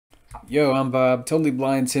Yo, I'm Bob, totally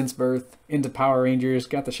blind since birth, into Power Rangers,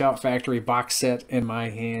 got the Shout Factory box set in my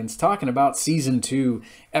hands, talking about Season 2,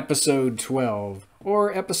 Episode 12,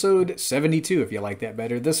 or Episode 72 if you like that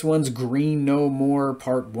better. This one's Green No More,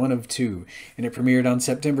 Part 1 of 2, and it premiered on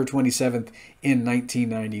September 27th in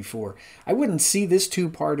 1994. I wouldn't see this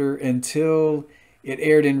two-parter until it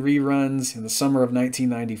aired in reruns in the summer of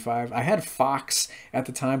 1995. I had Fox at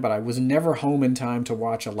the time, but I was never home in time to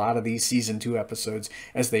watch a lot of these Season 2 episodes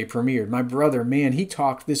as they premiered. My brother, man, he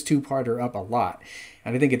talked this two-parter up a lot.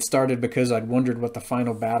 And I think it started because I'd wondered what the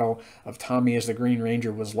final battle of Tommy as the Green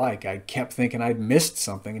Ranger was like. I kept thinking I'd missed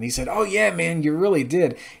something. And he said, "Oh yeah, man, you really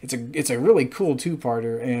did. It's a really cool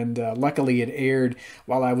two-parter." And luckily it aired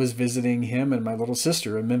while I was visiting him and my little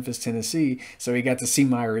sister in Memphis, Tennessee. So he got to see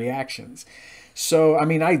my reactions. So, I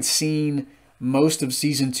mean, I'd seen most of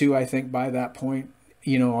Season 2, I think, by that point,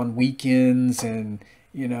 on weekends. And,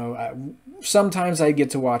 sometimes I'd get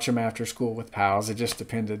to watch them after school with pals. It just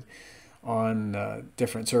depended on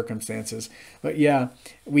different circumstances. But, yeah,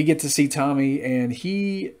 we get to see Tommy, and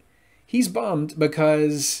he's bummed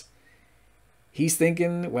because he's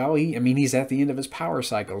thinking, well, he's at the end of his power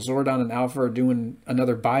cycle. Zordon and Alpha are doing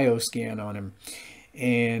another bioscan on him.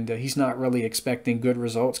 And he's not really expecting good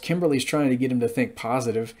results. Kimberly's trying to get him to think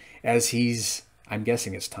positive as he's, I'm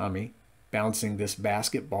guessing it's Tommy, bouncing this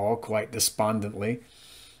basketball quite despondently.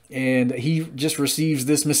 And he just receives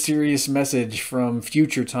this mysterious message from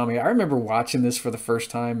future Tommy. I remember watching this for the first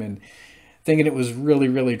time and thinking it was really,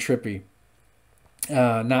 really trippy.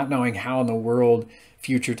 Not knowing how in the world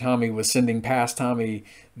future Tommy was sending past Tommy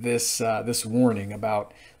this warning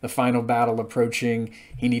about the final battle approaching.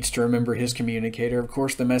 He needs to remember his communicator. Of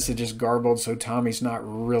course, the message is garbled, so Tommy's not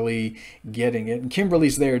really getting it. And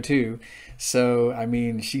Kimberly's there too, so I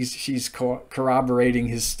mean, she's corroborating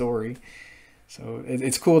his story. So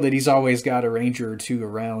it's cool that he's always got a ranger or two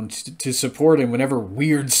around to support him whenever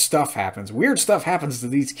weird stuff happens. Weird stuff happens to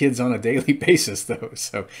these kids on a daily basis, though.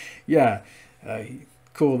 So yeah.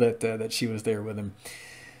 Cool that she was there with him.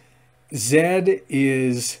 Zed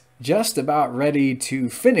is just about ready to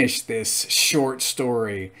finish this short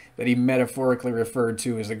story that he metaphorically referred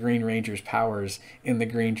to as the Green Ranger's powers in the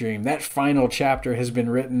Green Dream. That final chapter has been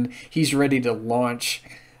written. He's ready to launch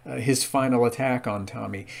his final attack on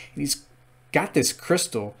Tommy. And he's got this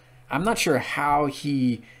crystal. I'm not sure how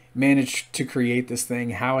he managed to create this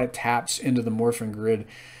thing, how it taps into the Morphin grid,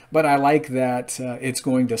 but I like that it's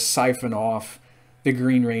going to siphon off the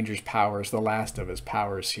Green Ranger's powers, the last of his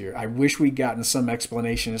powers here. I wish we'd gotten some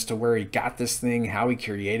explanation as to where he got this thing, how he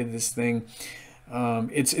created this thing.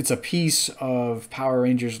 It's a piece of Power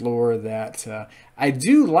Rangers lore that I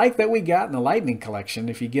do like that we got in the Lightning Collection.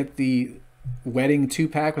 If you get the wedding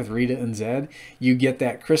 2-pack with Rita and Zed, you get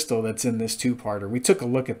that crystal that's in this two-parter. We took a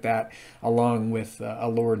look at that along with a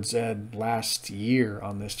Lord Zed last year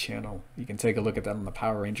on this channel. You can take a look at that on the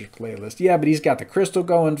Power Rangers playlist. Yeah, but he's got the crystal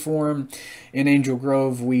going for him. In Angel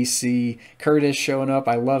Grove, we see Curtis showing up.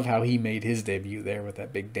 I love how he made his debut there with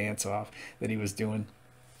that big dance-off that he was doing.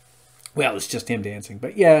 Well, it's just him dancing.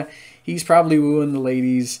 But yeah, he's probably wooing the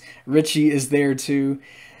ladies. Richie is there too.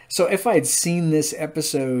 So if I had seen this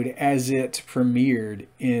episode as it premiered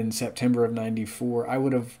in September of 94, I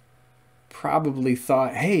would have probably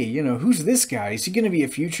thought, hey, who's this guy? Is he going to be a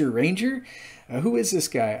future Ranger? Who is this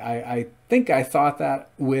guy? I think I thought that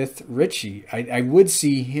with Richie. I would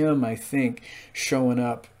see him, I think, showing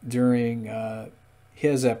up during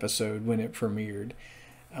his episode when it premiered.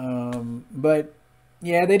 But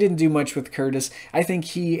yeah, they didn't do much with Curtis. I think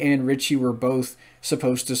he and Richie were both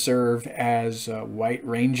supposed to serve as White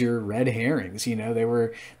Ranger red herrings. They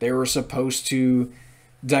were supposed to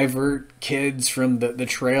divert kids from the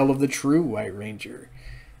trail of the true White Ranger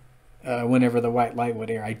whenever the white light would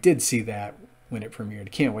air. I did see that when it premiered.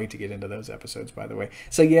 Can't wait to get into those episodes, by the way.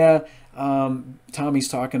 So yeah, Tommy's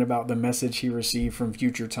talking about the message he received from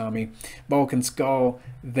future Tommy. Bulk and Skull,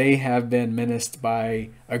 they have been menaced by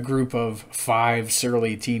a group of 5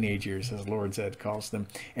 surly teenagers, as Lord Zed calls them,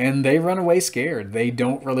 and they run away scared. They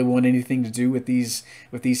don't really want anything to do with these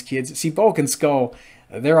kids. See, Bulk and Skull,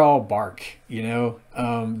 they're all bark,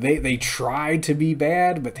 They try to be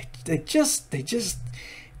bad, but they're just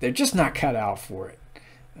not cut out for it.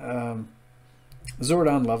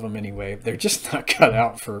 Zordon love them anyway. They're just not cut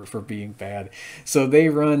out for being bad. So they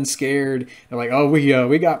run scared. They're like, oh,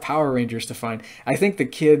 we got Power Rangers to find. I think the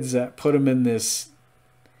kids put them in this,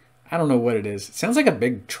 I don't know what it is. It sounds like a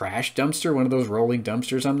big trash dumpster, one of those rolling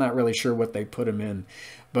dumpsters. I'm not really sure what they put them in.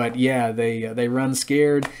 But yeah, they run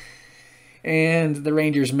scared. And the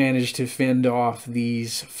Rangers manage to fend off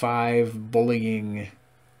these 5 bullying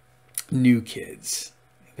new kids.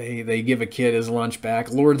 They give a kid his lunch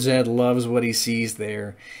back. Lord Zed loves what he sees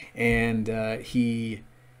there, and he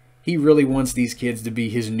really wants these kids to be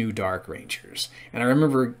his new Dark Rangers. And I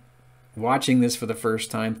remember watching this for the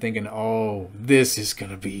first time thinking, oh, this is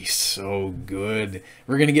going to be so good.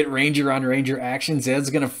 We're going to get Ranger on Ranger action.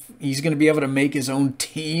 Zed's he's going to be able to make his own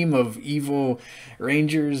team of evil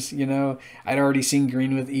Rangers, you know. I'd already seen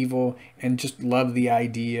Green with Evil and just loved the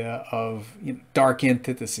idea of, you know, dark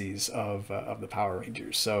antitheses of the Power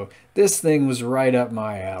Rangers. So this thing was right up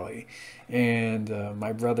my alley. And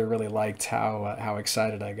my brother really liked how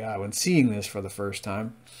excited I got when seeing this for the first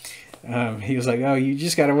time. He was like, oh, you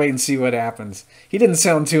just got to wait and see what happens. He didn't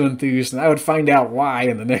sound too enthused, and I would find out why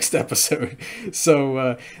in the next episode.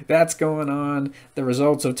 So that's going on. The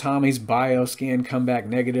results of Tommy's bioscan come back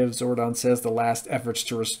negative. Zordon says the last efforts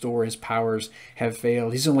to restore his powers have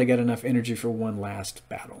failed. He's only got enough energy for one last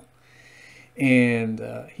battle. And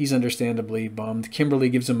he's understandably bummed. Kimberly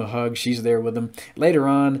gives him a hug. She's there with him. Later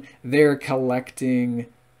on, they're collecting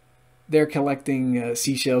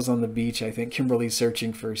seashells on the beach. I think Kimberly's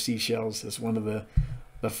searching for seashells, as one of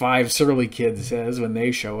the five surly kids says when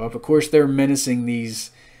they show up. Of course, they're menacing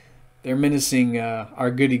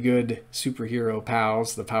our goody-good superhero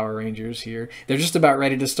pals, the Power Rangers here. They're just about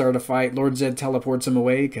ready to start a fight. Lord Zed teleports them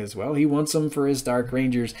away because, well, he wants them for his Dark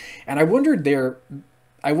Rangers. And I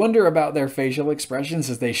wonder about their facial expressions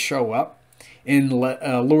as they show up in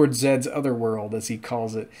Lord Zed's other world, as he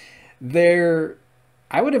calls it.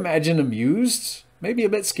 I would imagine amused, maybe a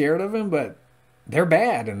bit scared of him, but they're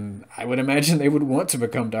bad, and I would imagine they would want to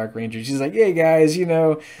become Dark Rangers. He's like, hey guys, you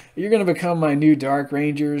know, you're going to become my new Dark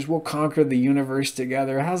Rangers. We'll conquer the universe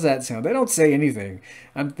together. How's that sound? They don't say anything.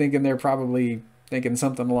 I'm thinking they're probably thinking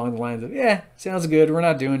something along the lines of, yeah, sounds good. We're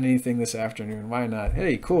not doing anything this afternoon. Why not?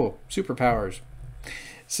 Hey, cool, superpowers.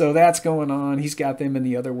 So that's going on. He's got them in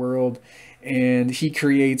the other world, and he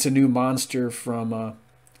creates a new monster from...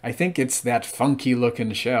 I think it's that funky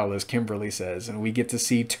looking shell, as Kimberly says, and we get to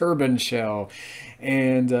see Turban Shell.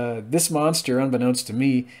 And this monster, unbeknownst to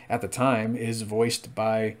me at the time, is voiced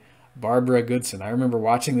by Barbara Goodson. I remember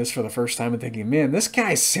watching this for the first time and thinking, man, this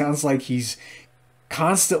guy sounds like he's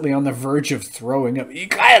constantly on the verge of throwing up. He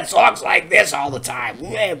kind of talks like this all the time.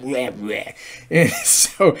 And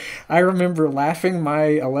so I remember laughing my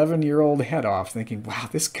 11-year-old head off, thinking, wow,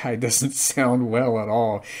 this guy doesn't sound well at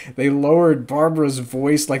all. They lowered Barbara's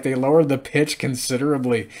voice, like they lowered the pitch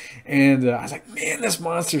considerably. And I was like, man, this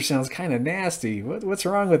monster sounds kind of nasty. What's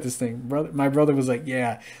wrong with this thing? My brother was like,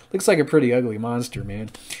 yeah, looks like a pretty ugly monster, man.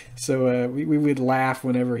 So we would laugh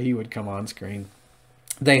whenever he would come on screen.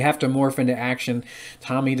 They have to morph into action.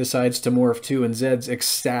 Tommy decides to morph too, and Zed's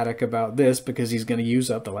ecstatic about this because he's going to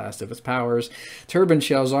use up the last of his powers. Turban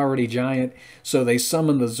Shell's already giant, so they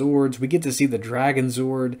summon the Zords. We get to see the Dragon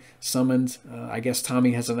Zord summoned. I guess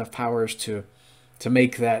Tommy has enough powers to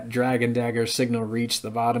make that Dragon Dagger signal reach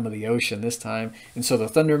the bottom of the ocean this time. And so the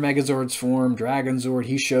Thunder Megazords form. Dragon Zord,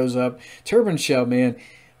 he shows up. Turban Shell, man,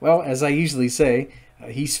 well, as I usually say,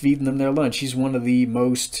 he's feeding them their lunch. He's one of the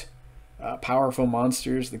most... powerful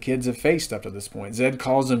monsters the kids have faced up to this point. Zed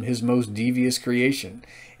calls him his most devious creation,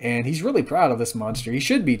 and he's really proud of this monster. He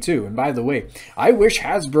should be too. And by the way, I wish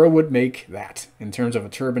Hasbro would make that in terms of a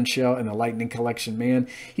Turban Shell and the Lightning Collection. Man,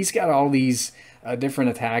 he's got all these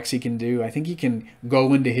different attacks he can do. I think he can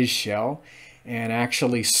go into his shell and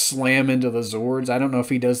actually slam into the Zords. I don't know if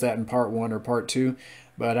he does that in part 1 or part 2,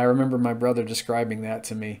 but I remember my brother describing that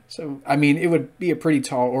to me. So, I mean, it would be a pretty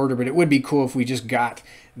tall order, but it would be cool if we just got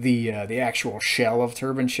the actual shell of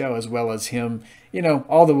Turban Shell, as well as him, you know,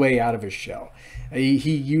 all the way out of his shell.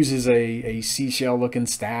 He uses a seashell-looking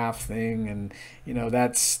staff thing, and, you know,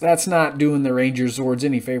 that's not doing the Ranger Zords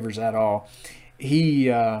any favors at all. He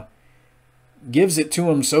gives it to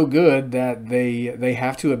them so good that they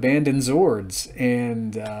have to abandon Zords,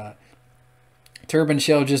 and Turban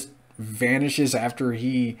Shell just vanishes after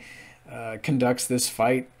he conducts this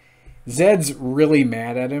fight. Zed's really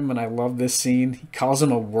mad at him, and I love this scene. He calls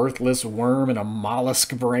him a worthless worm and a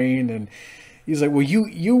mollusk brain, and he's like, well,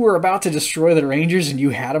 you were about to destroy the Rangers and you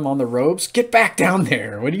had him on the ropes? Get back down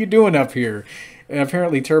there. What are you doing up here? And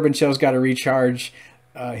apparently Turban Shell's got to recharge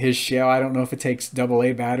his shell. I don't know if it takes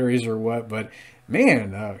AA batteries or what, but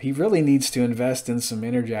man, he really needs to invest in some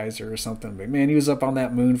Energizer or something. But man, he was up on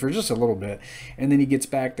that moon for just a little bit, and then he gets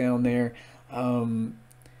back down there.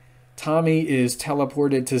 Tommy is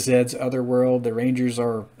teleported to Zed's other world. The Rangers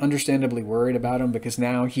are understandably worried about him because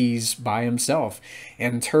now he's by himself.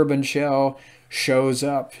 And Turban Shell shows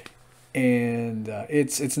up, and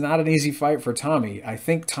it's not an easy fight for Tommy. I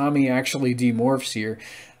think Tommy actually demorphs here.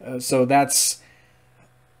 So that's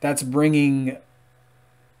bringing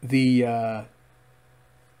the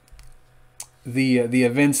the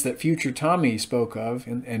events that future Tommy spoke of,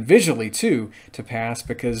 and visually too, to pass,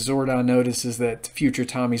 because Zordon notices that future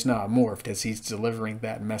Tommy's not morphed as he's delivering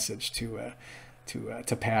that message to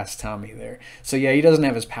pass Tommy there. So yeah, he doesn't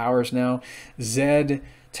have his powers now. Zed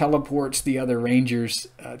teleports the other Rangers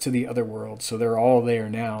to the other world, so they're all there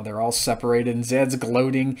now. They're all separated, and Zed's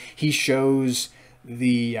gloating. He shows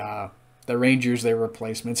the Rangers their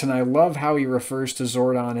replacements, and I love how he refers to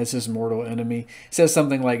Zordon as his mortal enemy. He says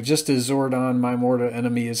something like, just as Zordon, my mortal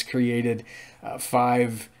enemy, has created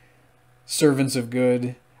 5 servants of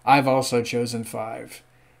good, I've also chosen 5.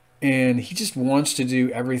 And he just wants to do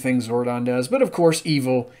everything Zordon does, but of course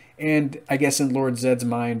evil, and I guess in Lord Zed's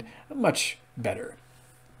mind, much better.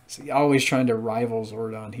 So always trying to rival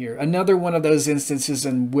Zordon here. Another one of those instances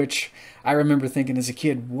in which I remember thinking as a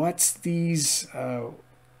kid, what's their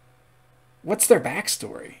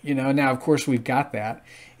backstory? You know, now of course we've got that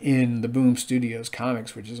in the Boom Studios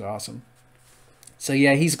comics, which is awesome. So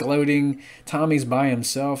yeah, he's gloating. Tommy's by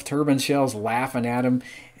himself. Turban Shell's laughing at him.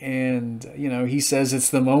 And, you know, he says it's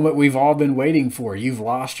the moment we've all been waiting for. You've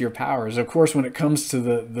lost your powers. Of course, when it comes to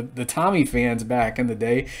the Tommy fans back in the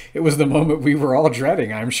day, it was the moment we were all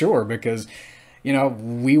dreading, I'm sure, because, you know,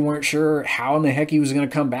 we weren't sure how in the heck he was going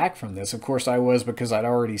to come back from this. Of course, I was, because I'd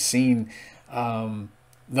already seen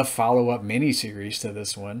the follow-up miniseries to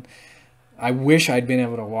this one. I wish I'd been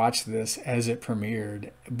able to watch this as it premiered.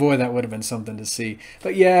 Boy, that would have been something to see.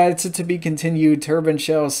 But yeah, it's to be continued. Turban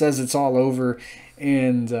Shell says it's all over.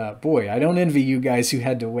 And boy, I don't envy you guys who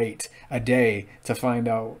had to wait a day to find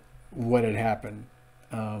out what had happened.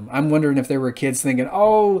 I'm wondering if there were kids thinking,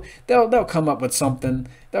 oh, they'll come up with something.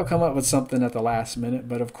 They'll come up with something at the last minute.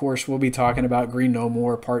 But of course, we'll be talking about Green No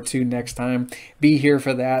More Part 2 next time. Be here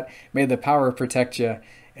for that. May the power protect you,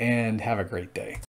 and have a great day.